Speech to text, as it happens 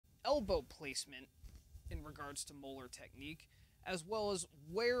elbow placement in regards to Moeller technique, as well as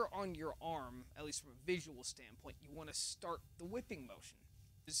where on your arm, at least from a visual standpoint, you want to start the whipping motion.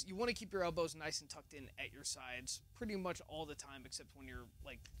 You want to keep your elbows nice and tucked in at your sides pretty much all the time, except when you're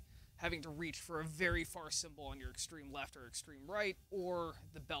like having to reach for a very far cymbal on your extreme left or extreme right, or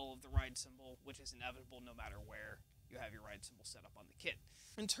the bell of the ride cymbal, which is inevitable no matter where you have your ride cymbal set up on the kit.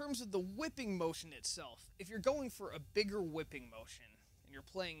 In terms of the whipping motion itself, if you're going for a bigger whipping motion and you're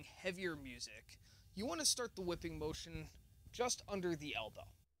playing heavier music, you want to start the whipping motion just under the elbow.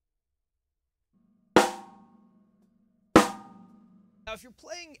 Now, if you're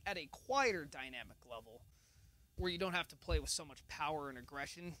playing at a quieter dynamic level, where you don't have to play with so much power and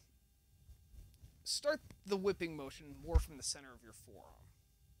aggression, start the whipping motion more from the center of your forearm,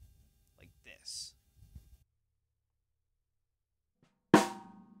 like this.